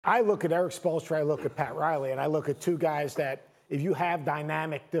I look at Eric Spoelstra, I look at Pat Riley, and I look at two guys that, if you have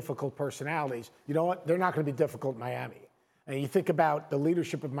dynamic, difficult personalities, you know what? They're not going to be difficult in Miami. And you think about the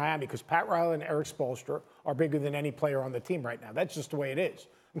leadership of Miami, because Pat Riley and Eric Spoelstra are bigger than any player on the team right now. That's just the way it is,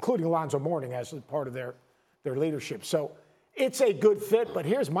 including Alonzo Mourning as part of their leadership. So it's a good fit, but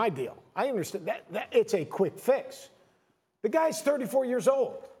here's my deal. I understand that it's a quick fix. The guy's 34 years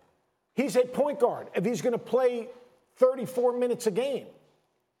old. He's a point guard. If he's going to play 34 minutes a game,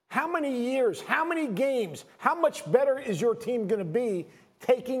 how many years, how many games, how much better is your team going to be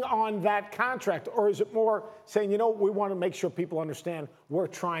taking on that contract? Or is it more saying, you know, we want to make sure people understand we're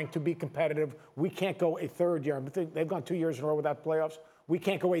trying to be competitive. We can't go a third year. They've gone 2 years in a row without playoffs. We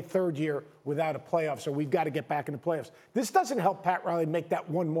can't go a third year without a playoff, so we've got to get back in the playoffs. This doesn't help Pat Riley make that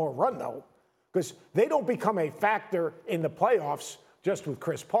one more run, though, because they don't become a factor in the playoffs just with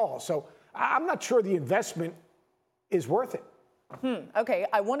Chris Paul. So I'm not sure the investment is worth it. Okay,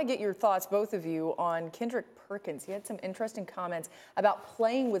 I want to get your thoughts, both of you, on Kendrick Pekins. He had some interesting comments about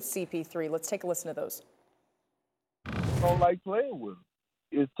playing with CP3. Let's take a listen to those. I don't like playing with him.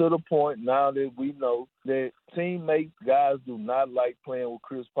 It's to the point now that we know that teammates, guys do not like playing with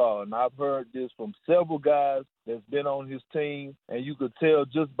Chris Paul. And I've heard this from several guys that's been on his team, and you could tell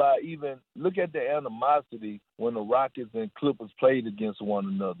just by even look at the animosity when the Rockets and Clippers played against one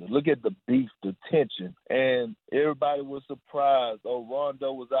another. Look at the beef, the tension. And everybody was surprised. Oh,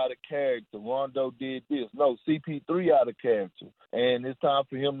 Rondo was out of character. Rondo did this. No, CP3 out of character. And it's time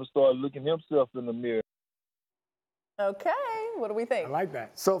for him to start looking himself in the mirror. Okay, what do we think? I like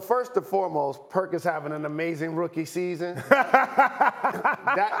that. So first and foremost, Perk is having an amazing rookie season.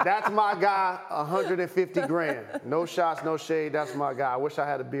 That's my guy, 150 grand. No shots, no shade, that's my guy. I wish I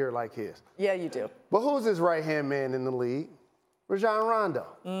had a beard like his. Yeah, you do. But who's his right-hand man in the league? Rajon Rondo.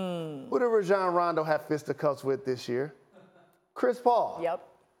 Who did Rajon Rondo have fisticuffs with this year? Chris Paul. Yep.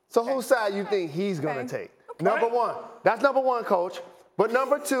 So whose side you think he's going to take? Okay. Number one. That's number one, Coach. But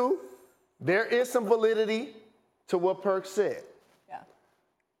number two, there is some validity to what Perk said. Yeah.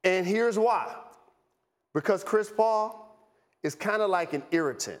 And here's why. Because Chris Paul is kind of like an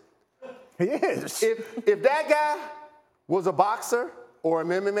irritant. He is. If that guy was a boxer or an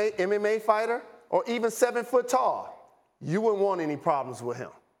MMA fighter or even 7 foot tall, you wouldn't want any problems with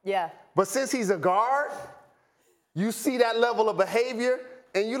him. Yeah. But since he's a guard, you see that level of behavior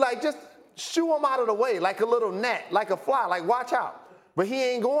and you like just shoo him out of the way like a little gnat, like a fly, like watch out. But he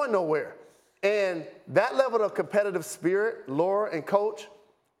ain't going nowhere. And that level of competitive spirit, Laura and Coach,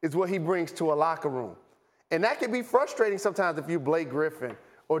 is what he brings to a locker room. And that can be frustrating sometimes if you're Blake Griffin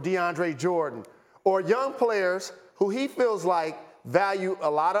or DeAndre Jordan or young players who he feels like value a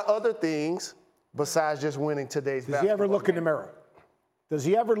lot of other things besides just winning today's basketball. Does he ever look in the mirror? Does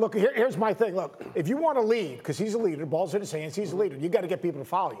he ever look? Here's my thing. Look, if you want to lead, because he's a leader, ball's in his hands, he's a leader, you got to get people to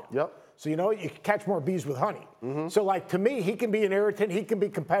follow you. Yep. So, you know, you can catch more bees with honey. So, like, to me, he can be an irritant. He can be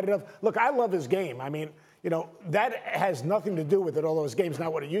competitive. Look, I love his game. I mean, you know, that has nothing to do with it, although his game's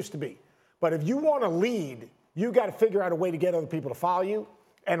not what it used to be. But if you want to lead, you got to figure out a way to get other people to follow you.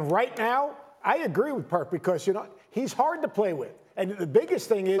 And right now, I agree with Perk because, you know, he's hard to play with. And the biggest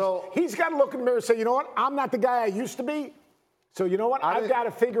thing is he's got to look in the mirror and say, you know what, I'm not the guy I used to be. So, you know what? I've got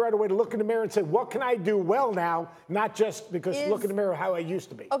to figure out a way to look in the mirror and say, what can I do well now, not just because look in the mirror how I used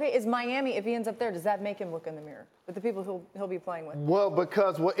to be. Okay, is Miami, if he ends up there, does that make him look in the mirror with the people he'll be playing with? Well,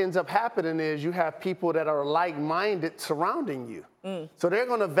 because what ends up happening is you have people that are like-minded surrounding you. So they're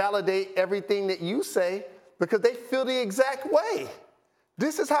going to validate everything that you say because they feel the exact way.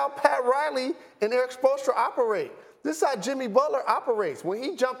 This is how Pat Riley and Eric Spoelstra operate. This is how Jimmy Butler operates. When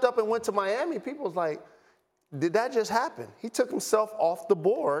he jumped up and went to Miami, people was like, did that just happen? He took himself off the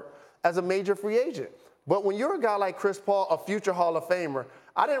board as a major free agent. But when you're a guy like Chris Paul, a future Hall of Famer,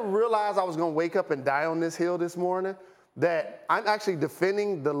 I didn't realize I was going to wake up and die on this hill this morning, that I'm actually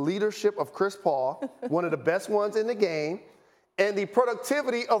defending the leadership of Chris Paul, one of the best ones in the game, and the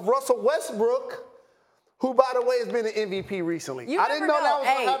productivity of Russell Westbrook, who, by the way, has been an MVP recently. I didn't know that was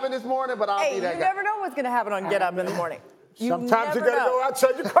going to happen this morning, but I'll be that guy. You never know what's going to happen on Get Up in the Morning. Sometimes you got to go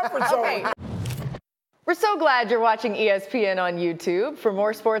outside your comfort zone. Okay. We're so glad you're watching ESPN on YouTube. For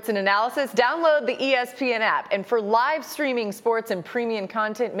more sports and analysis, download the ESPN app. And for live streaming sports and premium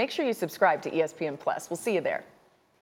content, make sure you subscribe to ESPN Plus. We'll see you there.